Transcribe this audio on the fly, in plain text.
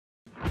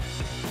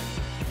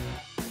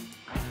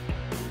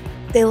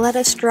They let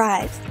us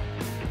drive.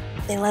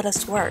 They let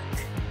us work.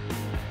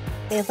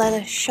 They let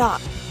us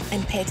shop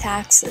and pay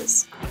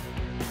taxes.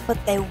 But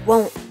they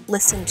won't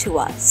listen to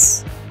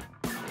us.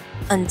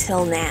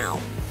 Until now.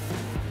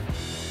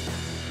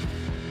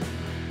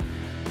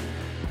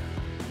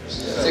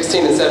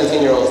 16 and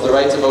 17-year-olds, the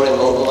right to vote in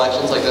local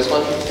elections like this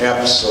one?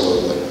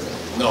 Absolutely.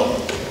 No.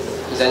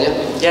 Ms.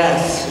 Danielle?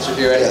 Yes. Mr.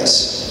 Perez?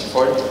 Yes. Mr.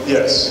 Ford?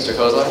 Yes. Mr.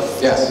 Kozlar?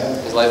 Yes.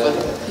 Ms. Lightfoot?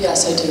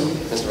 Yes, I do.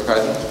 Mr.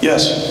 McCarthy?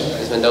 Yes.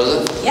 Ms.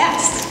 Mendoza?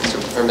 Yes.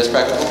 Ms.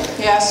 Practical?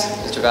 Yes.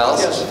 Mr.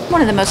 Vallis? Yes.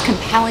 One of the most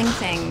compelling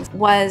things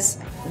was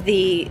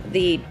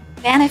the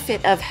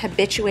benefit of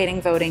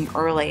habituating voting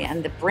early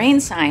and the brain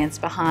science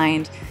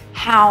behind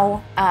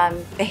how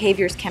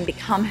behaviors can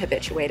become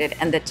habituated,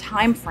 and the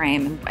time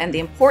frame and the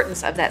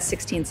importance of that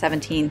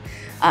 16-17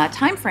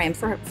 time frame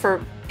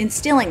for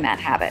instilling that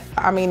habit.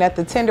 I mean, at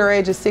the tender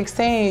age of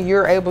 16,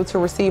 you're able to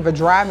receive a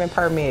driving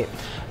permit.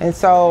 And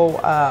so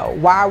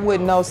why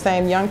wouldn't those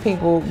same young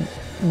people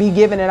be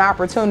given an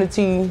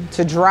opportunity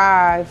to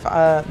drive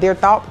their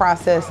thought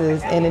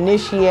processes and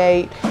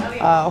initiate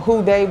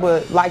who they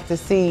would like to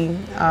see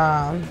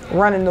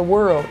running the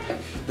world?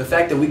 The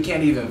fact that we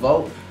can't even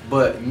vote,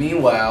 but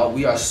meanwhile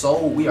we are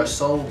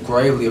so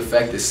gravely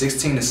affected.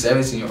 16 to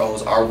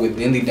 17-year-olds are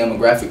within the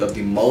demographic of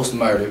the most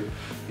murdered,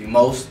 the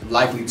most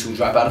likely to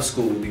drop out of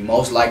school, the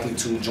most likely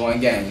to join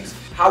gangs.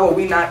 How are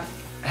we not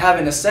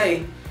having a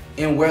say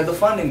in where the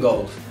funding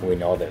goes? We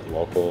know that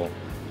local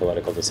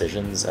political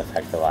decisions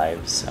affect the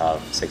lives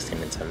of 16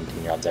 and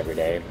 17-year-olds every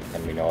day,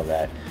 and we know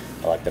that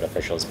elected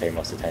officials pay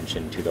most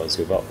attention to those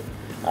who vote,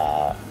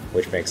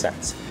 which makes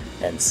sense.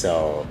 And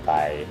so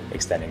by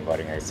extending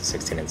voting rights to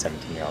 16 and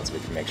 17-year-olds, we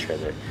can make sure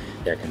that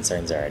their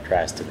concerns are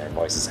addressed and their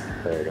voices are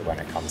heard when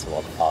it comes to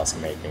local policy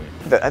making.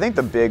 I think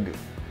the big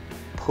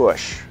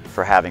push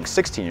for having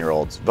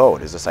 16-year-olds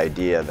vote is this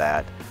idea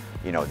that,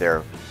 you know,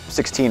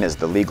 16 is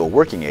the legal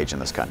working age in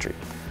this country.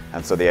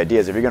 And so the idea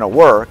is if you're going to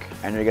work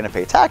and you're going to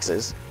pay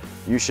taxes,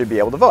 you should be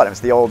able to vote. And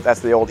that's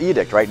the old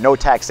edict, right? No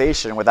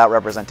taxation without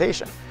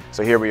representation.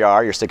 So here we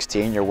are, you're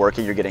 16, you're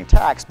working, you're getting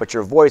taxed, but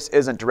your voice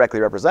isn't directly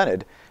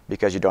represented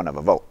because you don't have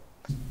a vote.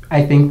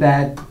 I think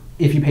that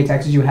if you pay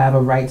taxes, you have a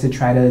right to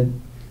try to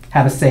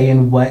have a say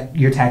in what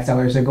your tax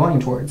dollars are going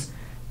towards.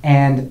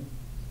 And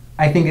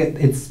I think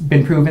it's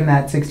been proven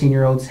that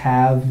 16-year-olds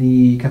have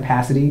the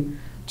capacity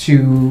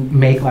to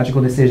make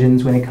logical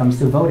decisions when it comes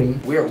to voting.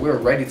 We're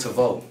ready to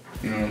vote.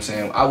 You know what I'm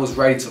saying? I was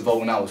ready to vote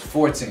when I was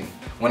 14.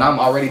 When I'm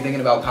already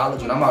thinking about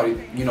college, when I'm already,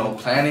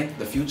 planning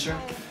the future,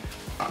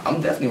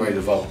 I'm definitely ready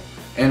to vote.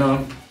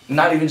 And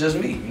not even just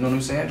me, you know what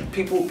I'm saying?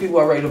 People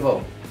are ready to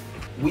vote.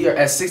 We are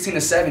at 16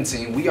 to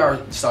 17, we are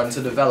starting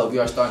to develop, we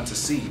are starting to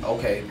see,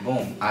 okay,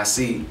 boom, I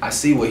see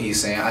what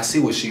he's saying, I see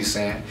what she's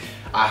saying,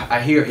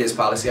 I hear his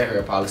policy, I hear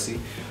her policy.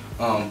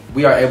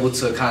 We are able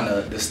to kind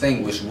of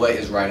distinguish what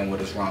is right and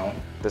what is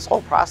wrong. This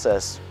whole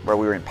process where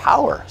we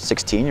empower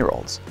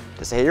 16-year-olds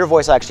to say, hey, your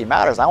voice actually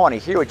matters, I want to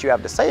hear what you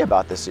have to say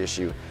about this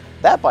issue,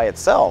 that by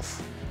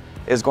itself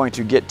is going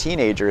to get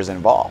teenagers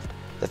involved.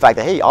 The fact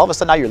that, hey, all of a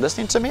sudden now you're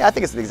listening to me, I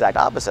think it's the exact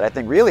opposite. I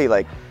think really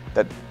like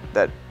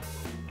that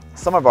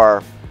some of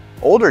our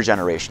older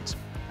generations,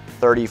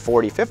 30,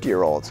 40,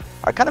 50-year-olds,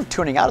 are kind of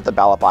tuning out at the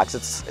ballot box.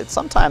 It's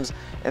sometimes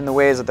in the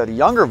ways that the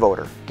younger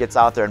voter gets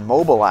out there and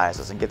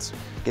mobilizes and gets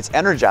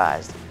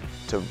energized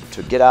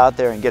to get out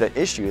there and get an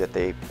issue that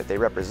they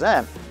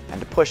represent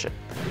and to push it.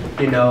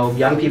 You know,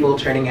 young people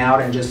turning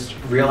out and just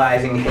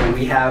realizing, hey,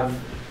 we have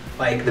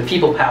like the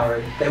people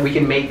power, that we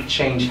can make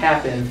change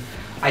happen.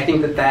 I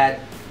think that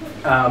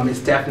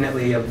is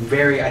definitely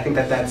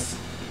that's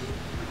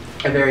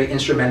a very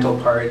instrumental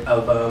part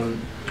of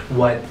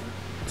what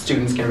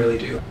students can really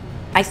do.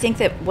 I think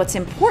that what's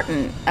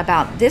important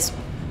about this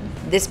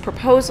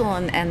proposal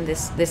and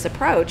this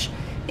approach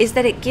is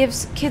that it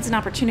gives kids an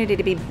opportunity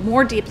to be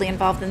more deeply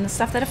involved in the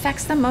stuff that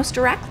affects them most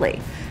directly.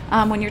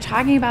 When you're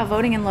talking about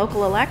voting in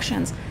local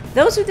elections,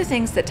 those are the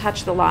things that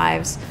touch the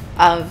lives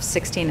of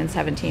 16 and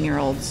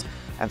 17-year-olds.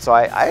 And so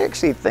I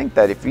actually think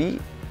that if we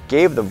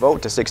gave the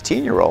vote to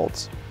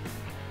 16-year-olds,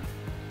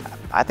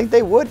 I think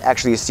they would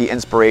actually see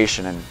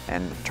inspiration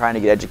and trying to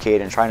get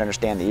educated and trying to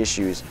understand the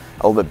issues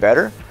a little bit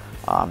better,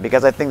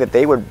 because I think that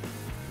they would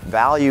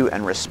value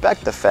and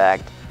respect the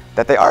fact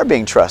that they are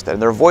being trusted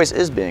and their voice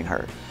is being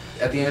heard.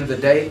 At the end of the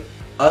day,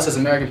 us as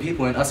American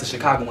people and us as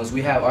Chicagoans,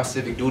 we have our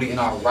civic duty and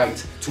our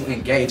right to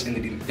engage in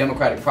the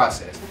democratic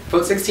process.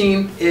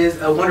 Vote16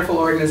 is a wonderful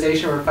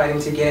organization. We're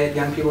fighting to get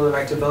young people the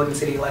right to vote in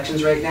city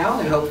elections right now,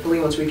 and hopefully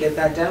once we get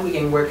that done, we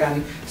can work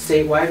on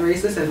statewide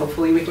races and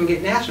hopefully we can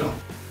get national.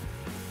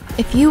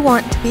 If you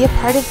want to be a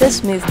part of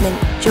this movement,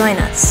 join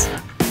us.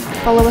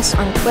 Follow us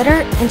on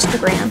Twitter,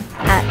 Instagram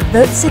at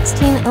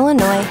Vote16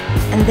 Illinois,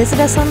 and visit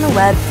us on the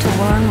web to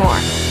learn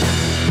more.